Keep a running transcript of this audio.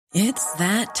It's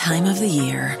that time of the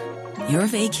year. Your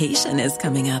vacation is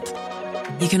coming up.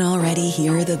 You can already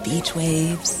hear the beach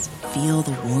waves, feel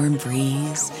the warm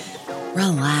breeze,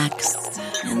 relax,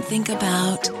 and think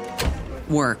about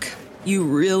work. You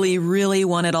really, really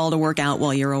want it all to work out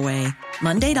while you're away.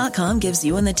 Monday.com gives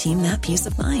you and the team that peace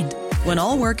of mind. When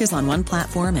all work is on one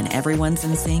platform and everyone's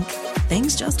in sync,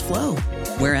 things just flow.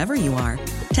 Wherever you are,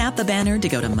 tap the banner to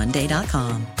go to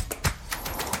Monday.com.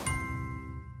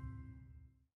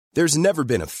 There's never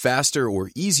been a faster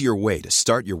or easier way to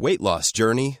start your weight loss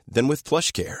journey than with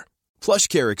PlushCare.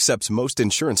 PlushCare accepts most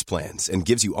insurance plans and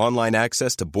gives you online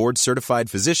access to board-certified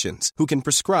physicians who can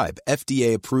prescribe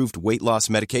FDA-approved weight loss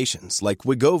medications like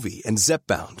Wegovy and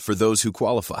Zepbound for those who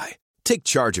qualify. Take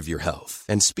charge of your health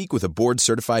and speak with a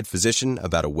board-certified physician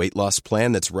about a weight loss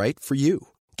plan that's right for you.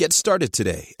 Get started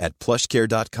today at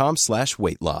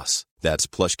plushcare.com/weight loss. That's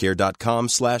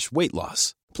plushcare.com/weight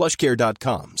loss.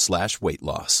 plushcare.com/weight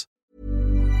loss.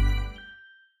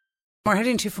 We're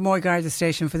heading to Fermoy Garda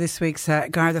Station for this week's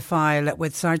Garda File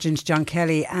with Sergeant John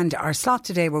Kelly, and our slot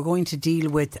today we're going to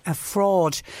deal with a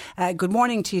fraud. Good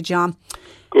morning to you, John.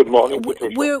 Good morning.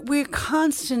 We're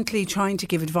constantly trying to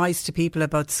give advice to people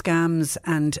about scams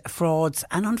and frauds,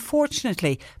 and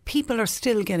unfortunately people are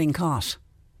still getting caught.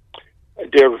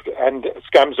 And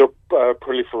scams are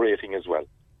proliferating as well.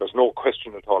 There's no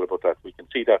question at all about that. We can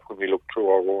see that when we look through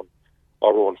our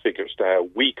own figures.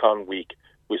 Week on week,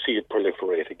 we see it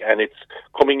proliferating, and it's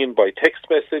coming in by text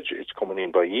message, it's coming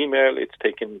in by email, it's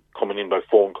coming in by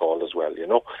phone call as well.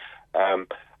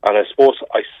 And I suppose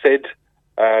I said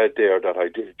there that I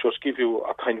did just give you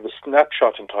a kind of a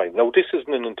snapshot in time. Now, this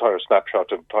isn't an entire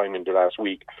snapshot of time in the last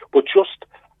week, but just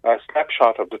a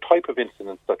snapshot of the type of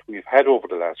incidents that we've had over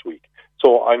the last week.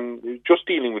 So I'm just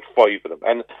dealing with 5 of them.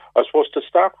 And I suppose to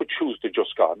start with Tuesday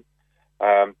just gone,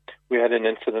 we had an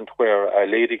incident where a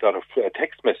lady got a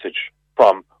text message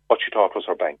from what she thought was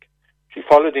her bank. She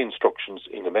followed the instructions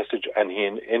in the message and he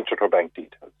entered her bank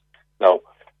details. Now,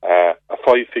 a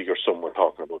 5-figure sum we're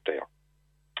talking about there.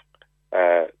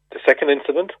 The second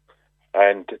incident,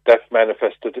 and that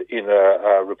manifested in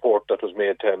a report that was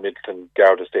made to Midleton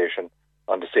Garda Station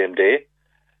on the same day.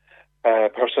 A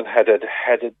person had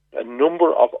a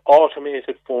number of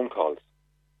automated phone calls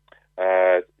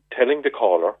telling the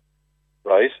caller,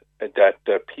 right, that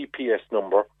the PPS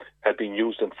number had been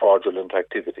used in fraudulent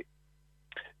activity.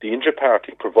 The injured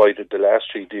party provided the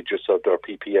last 3 digits of their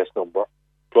PPS number,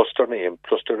 plus their name,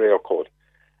 plus their area code.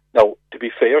 Now, to be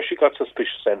fair, she got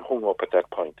suspicious and hung up at that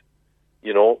point.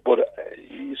 But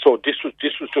so this was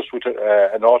just with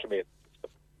an automated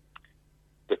system.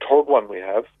 The third one we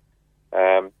have,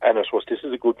 and I suppose this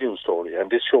is a good news story, and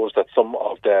this shows that some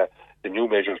of the new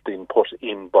measures being put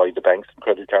in by the banks and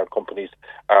credit card companies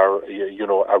are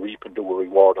reaping the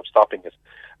reward of stopping it.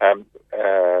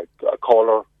 A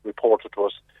caller reported to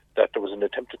us that there was an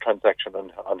attempted transaction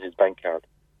on his bank card.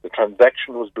 The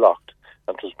transaction was blocked,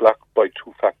 and it was blocked by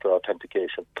 2-factor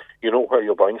authentication. You know where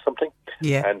you're buying something,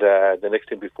 yeah. And the next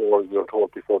thing before you're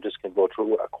told before this can go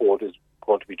through, a code is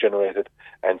going to be generated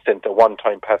and sent. A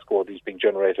one-time passcode is being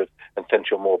generated and sent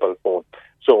to your mobile phone.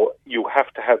 So you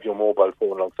have to have your mobile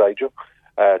phone alongside you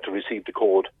to receive the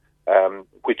code,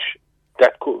 which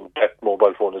that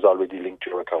mobile phone is already linked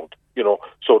to your account.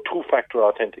 So 2-factor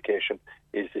authentication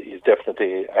is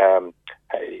definitely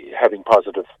having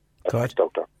positive effect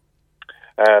out there.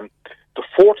 The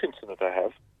fourth incident I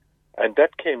have, and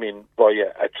that came in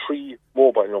via a 3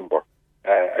 mobile number,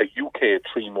 a UK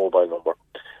 3 mobile number,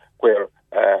 where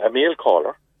a male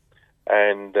caller,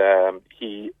 and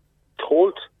he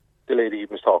told the lady he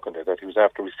was talking to that he was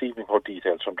after receiving her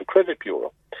details from the credit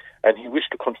bureau, and he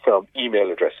wished to confirm email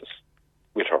addresses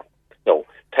with her. Now,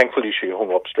 thankfully she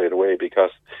hung up straight away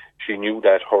because she knew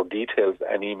that her details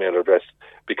and email address,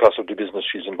 because of the business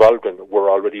she's involved in, were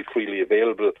already freely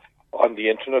available on the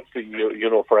internet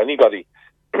for anybody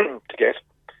to get.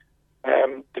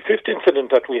 The 5th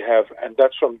incident that we have, and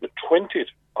that's from the 20th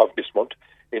of this month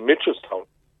in Mitchelstown,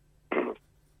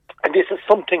 and this is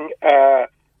something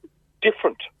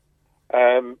different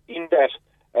in that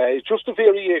it's just a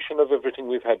variation of everything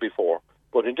we've had before.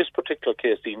 But in this particular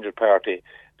case, the injured party,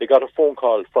 they got a phone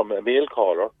call from a male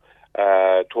caller,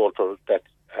 told her that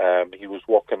he was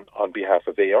working on behalf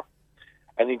of AIR,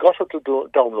 and he got her to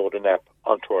download an app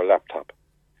onto her laptop.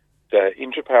 The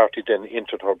injured party then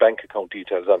entered her bank account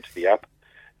details onto the app.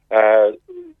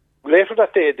 Later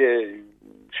that day,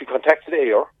 she contacted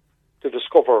AIR to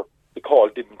discover the call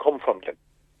didn't come from them.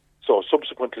 So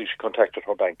subsequently, she contacted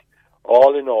her bank.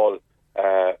 All in all,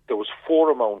 there was 4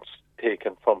 amounts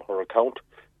taken from her account,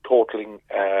 totaling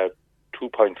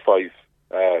 2.5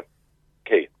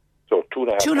 K. So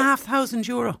 €2,500.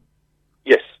 €2,500?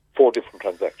 Yes, 4 different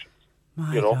transactions.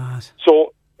 My God.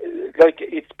 So,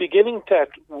 it's beginning that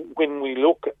when we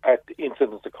look at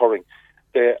incidents occurring,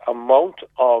 the amount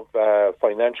of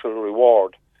financial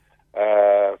reward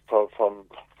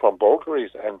from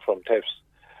burglaries and from thefts,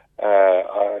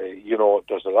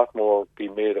 there's a lot more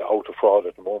being made out of fraud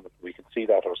at the moment. We can see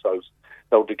that ourselves.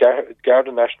 Now, the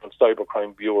Garda National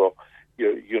Cybercrime Bureau,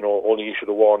 only issued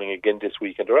a warning again this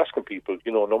week, and they're asking people,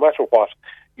 no matter what,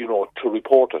 to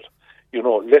report it.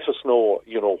 Let us know,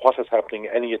 what is happening,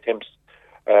 any attempts,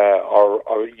 or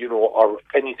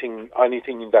anything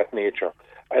in that nature.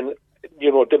 And,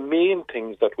 the main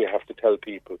things that we have to tell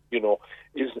people,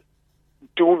 is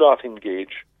do not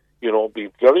engage, be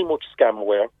very much scam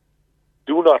aware.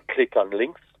 Do not click on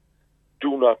links.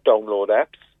 Do not download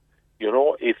apps.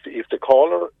 If the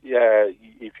caller,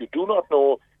 if you do not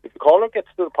know, if the caller gets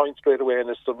to the point straight away and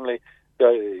is suddenly,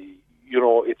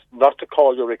 it's not the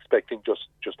call you're expecting, just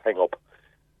hang up.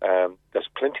 There's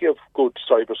plenty of good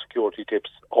cybersecurity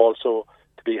tips also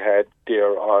to be had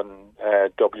there on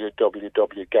www.garda.ie.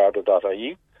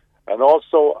 And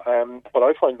also, what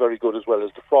I find very good as well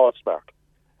is the Fraud Smart.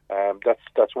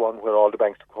 That's one where all the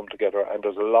banks have come together, and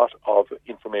there's a lot of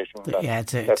information.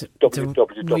 It's a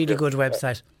really good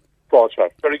website. Fraud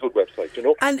Smart, very good website,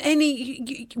 And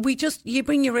you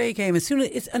bring your A game. As soon as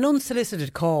it's an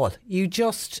unsolicited call, you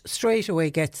just straight away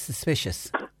get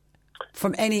suspicious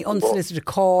from any unsolicited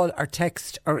call or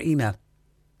text or email.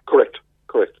 Correct.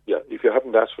 Yeah, if you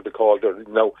haven't asked for the call,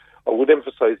 now I would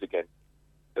emphasise again,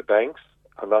 the banks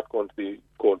are not going to be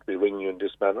ringing you in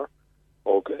this manner.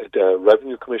 Or the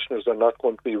revenue commissioners are not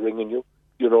going to be ringing you.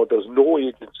 There's no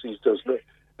agencies. There's no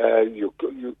your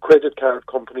credit card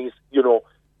companies.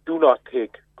 Do not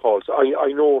take calls.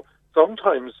 I know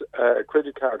sometimes a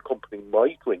credit card company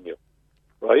might ring you,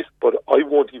 right? But I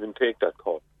won't even take that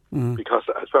call because,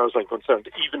 as far as I'm concerned,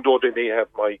 even though they may have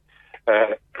my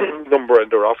number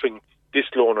and they're offering this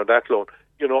loan or that loan,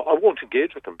 I won't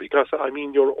engage with them because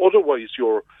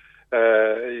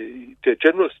the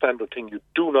general standard thing, you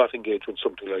do not engage with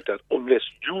something like that unless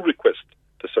you request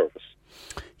the service.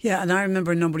 Yeah, and I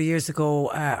remember a number of years ago,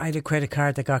 I had a credit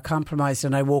card that got compromised,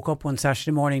 and I woke up one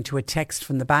Saturday morning to a text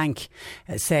from the bank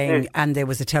saying, and there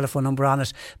was a telephone number on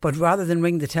it. But rather than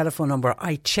ring the telephone number,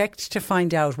 I checked to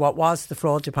find out what was the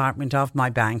fraud department of my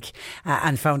bank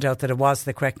and found out that it was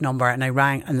the correct number. And I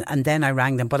rang, and then I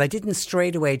rang them. But I didn't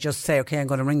straight away just say, OK, I'm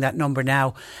going to ring that number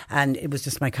now. And it was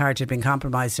just my card had been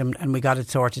compromised, and we got it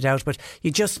sorted out. But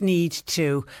you just need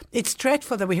to. It's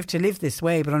dreadful that we have to live this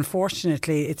way, but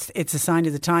unfortunately, it's a sign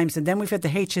of the times. And then we've had the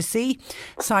HSE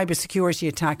cybersecurity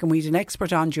attack, and we had an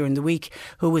expert on during the week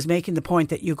who was making the point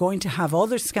that you're going to have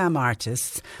other scam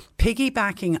artists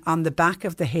piggybacking on the back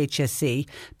of the HSE,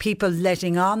 people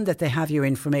letting on that they have your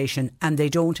information and they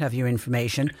don't have your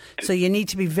information. So you need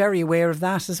to be very aware of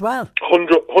that as well.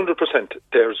 100%.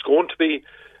 There's going to be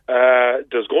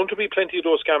plenty of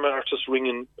those scam artists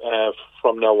ringing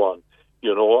from now on,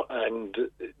 and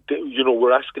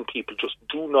we're asking people, just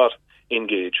do not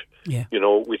engage,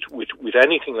 with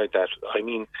anything like that. I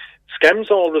mean, scams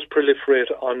always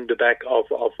proliferate on the back of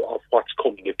what's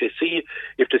coming. If they see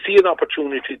an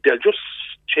opportunity, they'll just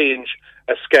change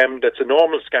a scam that's a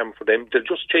normal scam for them. They'll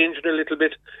just change it a little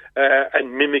bit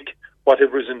and mimic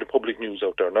whatever is in the public news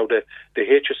out there. Now, the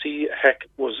HSE hack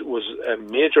was a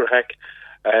major hack,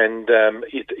 and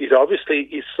it obviously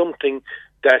is something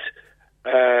that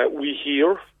we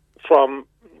hear from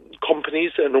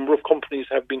companies. A number of companies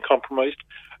have been compromised,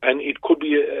 and it could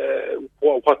be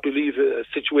what believe a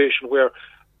situation where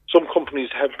some companies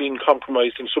have been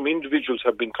compromised and some individuals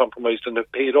have been compromised and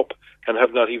have paid up and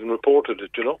have not even reported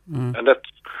it, and that's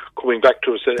coming back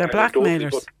to us. They're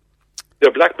blackmailers.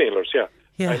 They're blackmailers, yeah.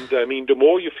 And I mean, the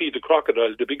more you feed the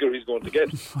crocodile, the bigger he's going to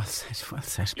get. Well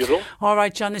said. All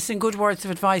right, John, listen, good words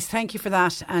of advice. Thank you for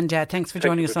that, and thanks for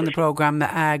joining us on the programme.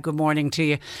 Good morning to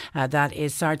you. That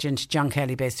is Sergeant John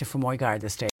Kelly, based here from Garda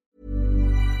Station.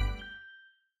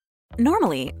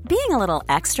 Normally, being a little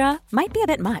extra might be a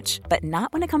bit much, but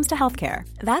not when it comes to healthcare.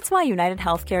 That's why United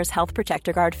Healthcare's Health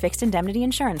Protector Guard fixed indemnity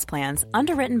insurance plans,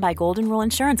 underwritten by Golden Rule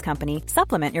Insurance Company,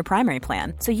 supplement your primary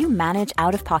plan so you manage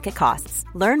out-of-pocket costs.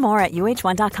 Learn more at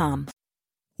uh1.com.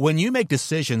 When you make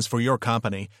decisions for your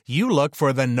company, you look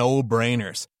for the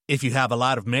no-brainers. If you have a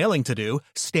lot of mailing to do,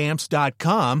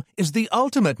 Stamps.com is the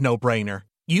ultimate no-brainer.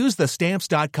 Use the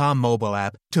Stamps.com mobile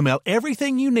app to mail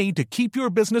everything you need to keep your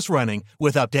business running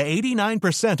with up to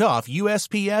 89% off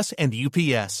USPS and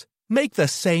UPS. Make the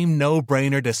same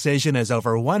no-brainer decision as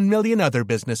over 1 million other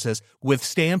businesses with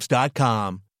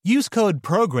Stamps.com. Use code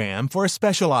PROGRAM for a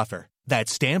special offer.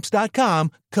 That's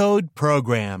Stamps.com, code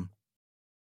PROGRAM.